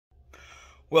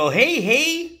Well,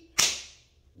 hey,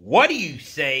 what do you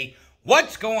say?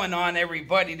 What's going on,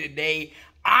 everybody, today?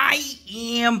 I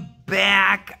am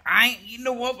back. You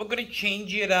know what? We're going to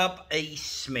change it up a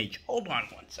smidge. Hold on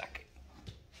one second.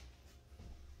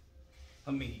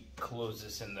 Let me close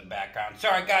this in the background.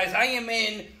 Sorry, guys. I am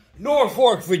in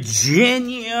Norfolk,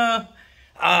 Virginia.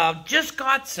 Just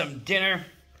got some dinner.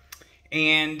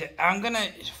 And I'm going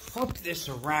to flip this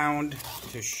around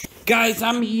to guys,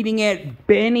 I'm eating at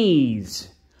Benny's,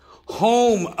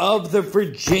 home of the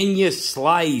Virginia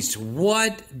Slice.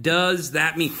 What does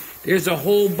that mean? There's a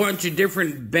whole bunch of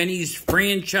different Benny's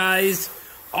franchise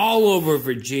all over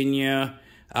Virginia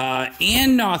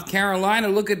and North Carolina.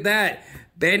 Look at that.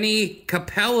 Benny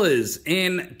Capella's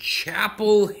in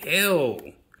Chapel Hill.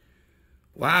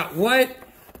 Wow, what?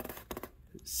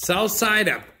 South side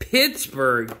of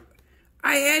Pittsburgh.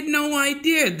 I had no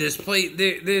idea this place,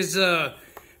 there's a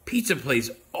pizza place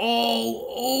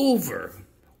all over.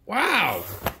 Wow.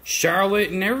 Charlotte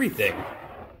and everything.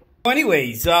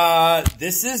 Anyways,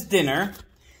 this is dinner.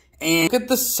 And look at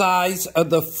the size of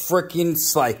the frickin'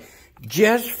 slice.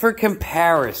 Just for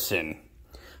comparison.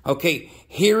 Okay,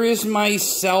 here is my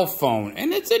cell phone.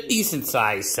 And it's a decent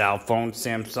sized cell phone,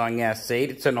 Samsung S8.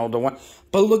 It's an older one.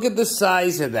 But look at the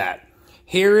size of that.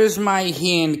 Here is my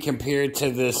hand compared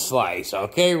to this slice,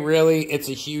 okay? Really, it's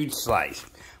a huge slice.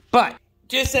 But,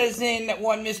 just as in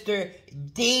one Mr.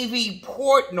 Davey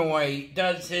Portnoy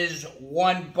does his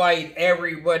one bite,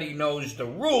 everybody knows the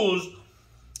rules,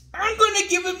 I'm going to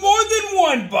give it more than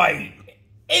one bite.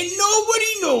 And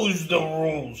nobody knows the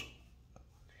rules.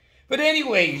 But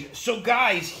anyways, so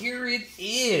guys, here it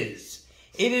is.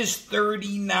 It is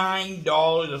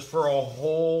 $39 for a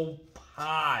whole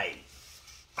pie.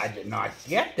 I did not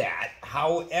get that.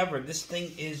 However, this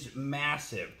thing is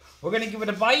massive. We're going to give it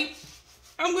a bite.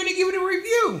 I'm going to give it a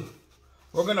review.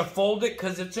 We're going to fold it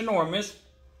because it's enormous.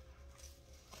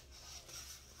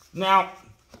 Now,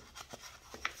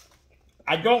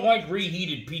 I don't like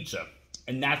reheated pizza.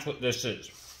 And that's what this is.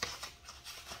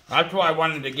 That's why I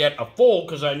wanted to get a full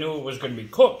because I knew it was going to be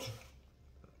cooked.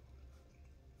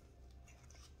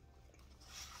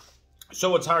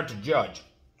 So it's hard to judge.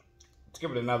 Let's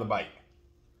give it another bite.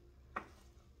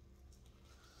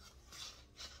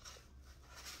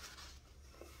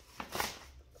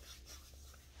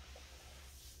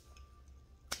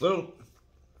 The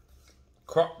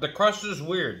crust is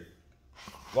weird.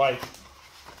 Like,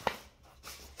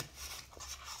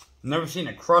 never seen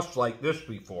a crust like this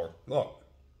before. Look.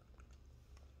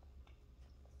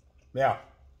 Yeah.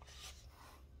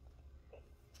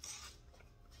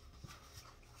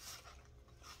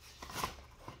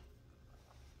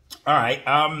 Alright,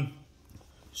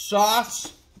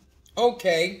 sauce,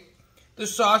 okay. The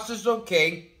sauce is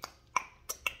okay.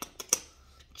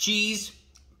 Cheese,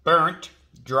 burnt.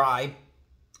 Dry.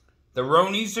 The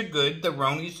Ronies are good. The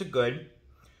Ronies are good.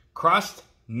 Crust,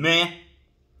 meh.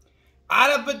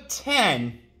 Out of a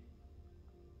 10,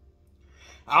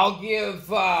 I'll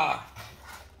give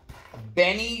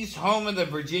Benny's, home of the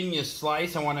Virginia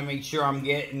Slice. I want to make sure I'm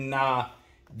getting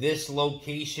this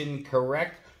location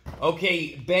correct.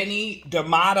 Okay, Benny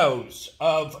D'Amato's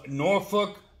of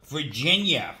Norfolk,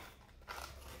 Virginia.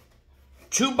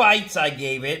 2 bites I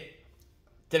gave it.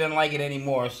 Didn't like it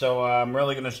anymore, so I'm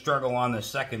really going to struggle on the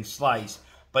second slice.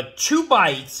 But 2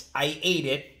 bites, I ate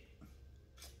it.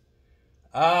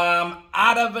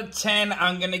 Out of a 10,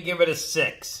 I'm going to give it a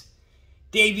 6.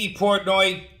 Davey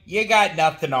Portnoy, you got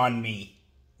nothing on me.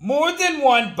 More than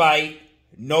one bite,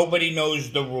 nobody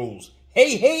knows the rules.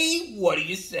 Hey, what do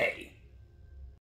you say?